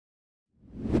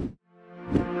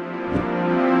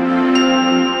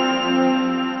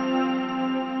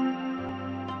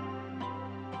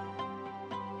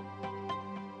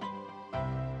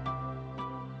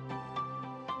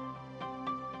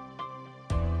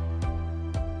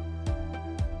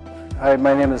Hi,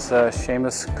 my name is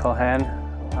Seamus Culhane.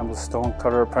 I'm a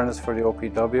stonecutter apprentice for the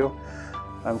OPW.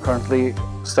 I'm currently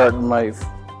starting my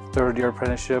third year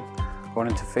apprenticeship, going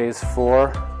into phase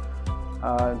 4.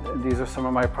 These are some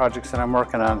of my projects that I'm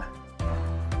working on.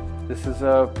 This is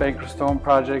a banker stone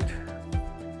project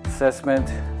assessment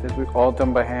that we've all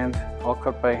done by hand, all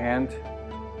cut by hand.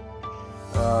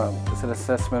 It's an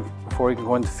assessment before you can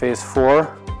go into phase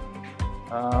 4.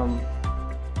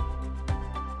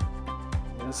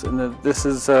 This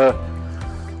is a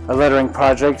lettering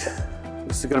project.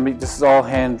 This is all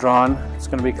hand drawn. It's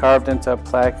going to be carved into a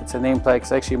plaque. It's a name plaque.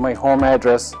 It's actually my home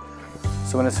address.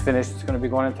 So when it's finished, it's going to be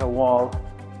going into a wall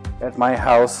at my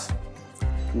house.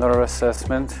 Another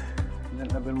assessment. And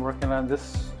then I've been working on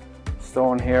this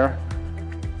stone here.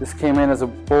 This came in as a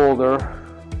boulder,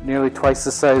 nearly twice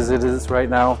the size it is right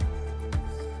now.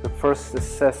 The first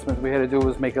assessment we had to do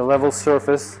was make a level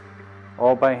surface,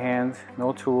 all by hand,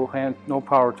 no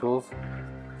power tools.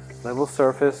 Level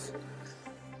surface,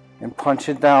 and punch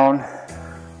it down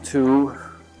to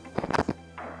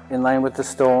in line with the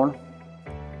stone.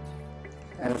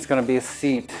 And it's going to be a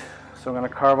seat. So I'm going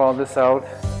to carve all this out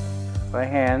by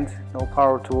hand, no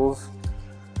power tools,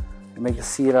 and make a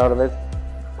seat out of it.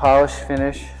 Polish,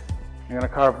 finish. I'm going to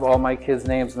carve all my kids'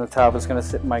 names on the top. It's going to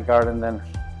sit in my garden then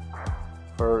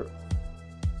for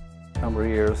a number of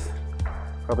years,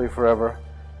 probably forever.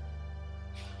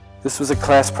 This was a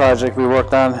class project we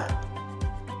worked on.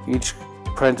 Each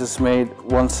apprentice made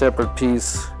one separate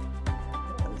piece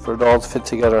for it all to fit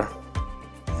together.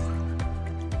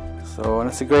 So, and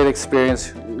it's a great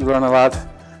experience. You learn a lot.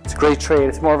 It's a great trade.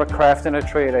 It's more of a craft than a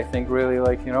trade, I think, really,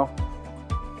 like, you know.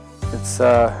 It's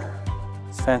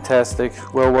fantastic.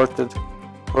 Well worth it.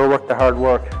 Well worth the hard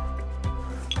work.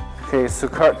 Okay, so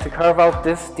to carve out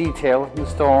this detail in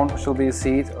stone, which will be a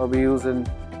seat, I'll be using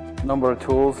a number of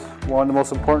tools. One, the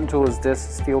most important tool is this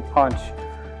steel punch.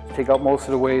 Take out most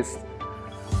of the waste.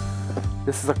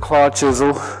 This is a claw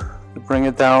chisel to bring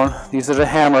it down. These are the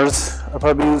hammers. I'll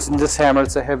probably be using this hammer.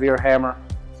 It's a heavier hammer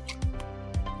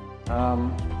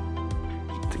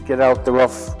to get out the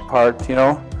rough part, you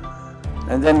know.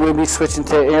 And then we'll be switching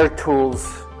to air tools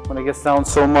when it gets down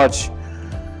so much,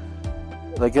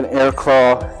 like an air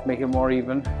claw, to make it more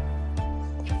even.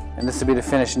 And this will be the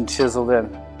finishing chisel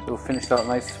then. It'll finish out a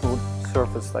nice smooth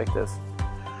surface like this.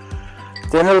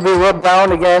 Then it'll be rubbed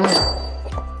down again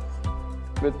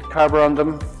with carb around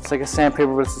them. It's like a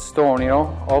sandpaper, but it's a stone, you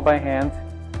know, all by hand.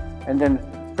 And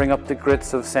then bring up the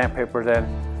grits of sandpaper then.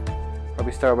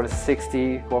 Probably start with a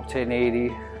 60, go up to an 80,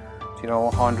 you know,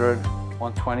 100,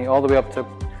 120, all the way up to,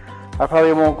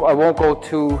 I won't go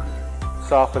too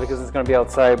soft with it because it's going to be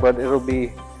outside, but it'll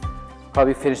be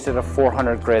probably finished at a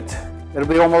 400 grit. It'll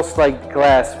be almost like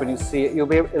glass when you see it.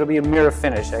 It'll be a mirror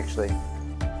finish actually.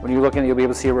 When you look in it, you'll be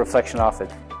able to see a reflection off it,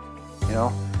 you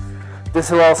know. This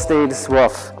will all stay this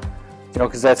rough, you know,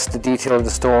 because that's the detail of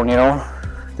the stone, you know.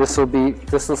 This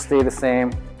will stay the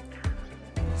same.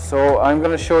 So I'm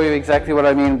going to show you exactly what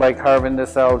I mean by carving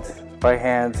this out by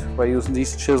hand, by using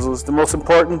these chisels. The most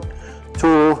important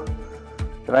tool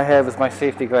that I have is my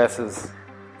safety glasses,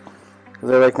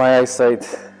 because I like my eyesight.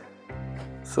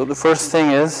 So the first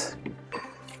thing is,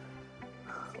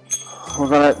 we're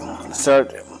going to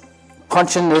start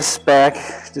punching this back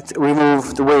to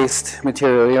remove the waste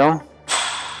material, you know.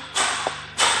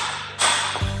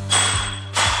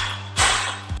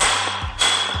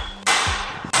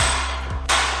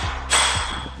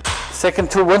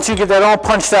 Second tool, once you get that all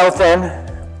punched out, then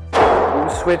you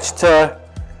switch to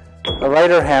a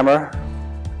lighter hammer,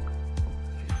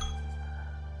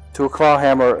 to a claw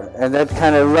hammer, and that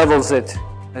kind of levels it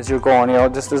as you're going, you know.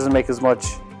 This doesn't make as much,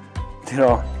 you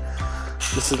know.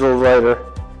 This is a little lighter.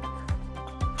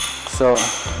 So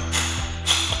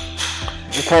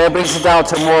it kind of brings it down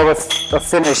to more of a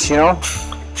finish, you know.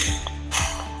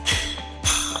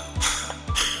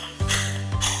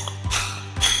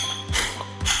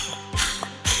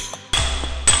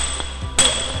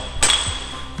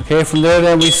 Okay, from there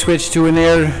then we switch to an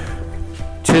air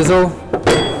chisel.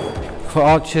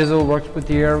 Claw chisel works with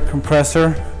the air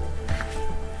compressor.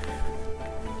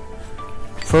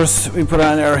 First we put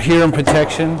on our hearing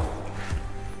protection,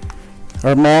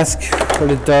 our mask for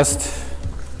the dust.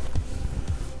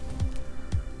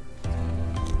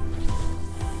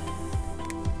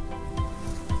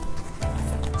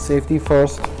 Safety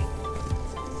first.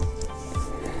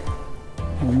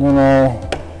 And then our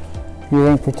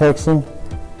hearing protection,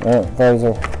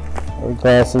 visor, or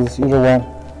glasses, either one.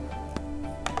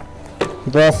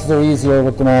 The glasses are easier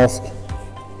with the mask.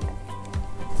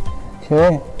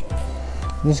 Okay,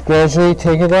 just gradually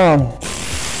take it down.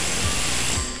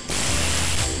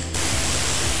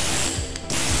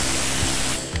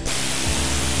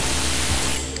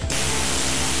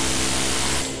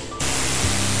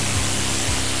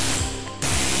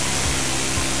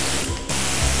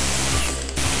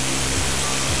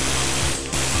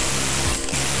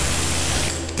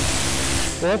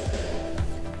 Yep.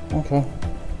 Okay.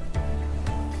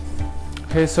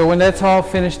 Okay, so when that's all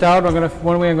finished out,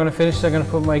 one way I'm gonna finish it, I'm gonna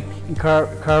put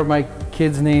carve my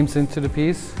kids' names into the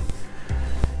piece,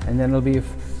 and then it'll be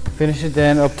finish it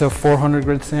then up to 400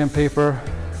 grit sandpaper,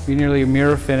 be nearly a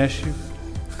mirror finish,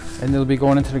 and it'll be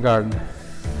going into the garden.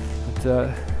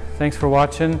 But, thanks for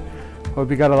watching.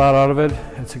 Hope you got a lot out of it.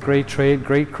 It's a great trade,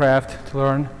 great craft to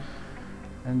learn,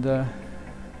 and have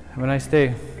a nice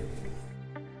day.